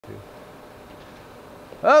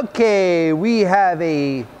Okay, we have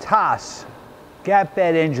a TAS gap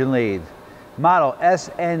bed engine lathe, model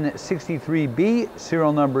SN63B,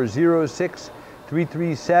 serial number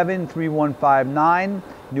 0633733159,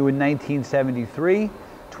 new in 1973,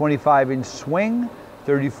 25-inch swing,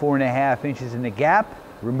 34.5 inches in the gap,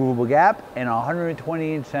 removable gap, and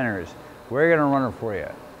 120-inch centers. We're gonna run it for you.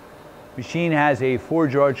 Machine has a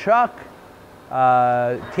 4-jaw chuck,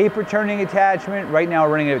 taper turning attachment. Right now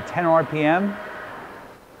we're running it at 10 RPM.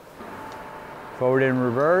 Forward and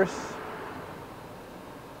reverse.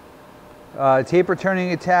 Taper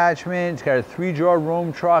turning attachment. It's got a 3-jaw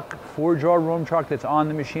room truck, 4-jaw room truck that's on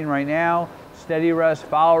the machine right now. Steady rest,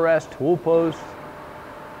 follow rest, tool post.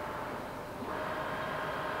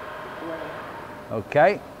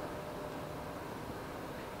 Okay.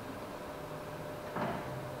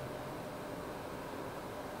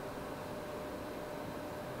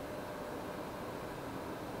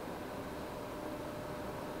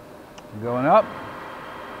 Going up.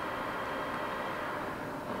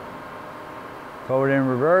 Forward and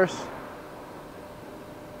reverse.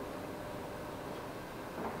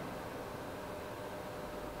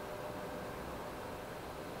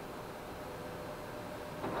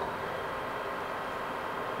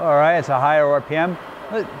 All right, it's a higher RPM.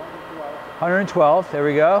 112, there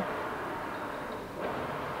we go.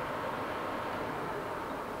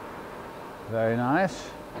 Very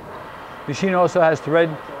nice. Machine also has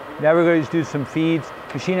thread. Now we're going to do some feeds.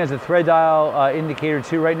 Machine has a thread dial indicator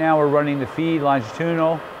too. Right now we're running the feed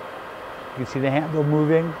longitudinal. You can see the handle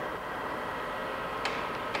moving.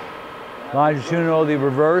 Longitudinal, the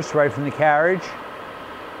reverse right from the carriage.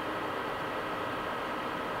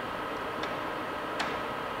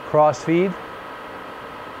 Cross feed.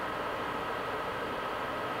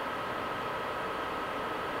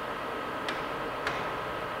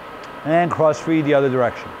 And cross feed the other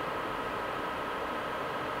direction.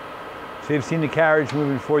 So you've seen the carriage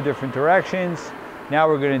move in 4 different directions. Now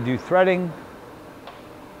we're going to do threading.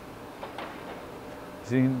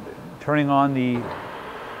 So turning on the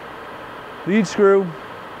lead screw,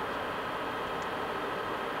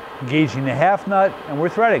 engaging the half nut, and we're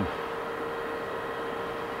threading.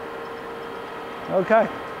 Okay.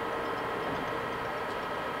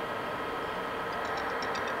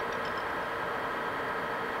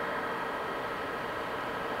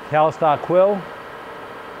 Tailstock quill.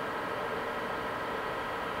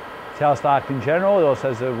 Tailstock in general. It also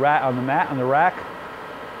has a rack on the mat, on the rack.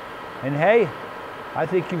 And hey, I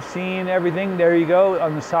think you've seen everything. There you go.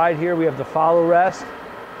 On the side here, we have the follow rest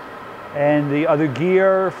and the other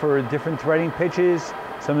gear for different threading pitches,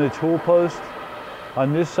 some of the tool posts.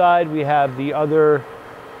 On this side, we have the other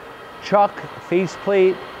chuck,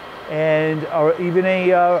 faceplate, and even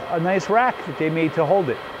a nice rack that they made to hold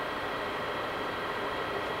it.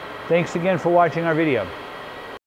 Thanks again for watching our video.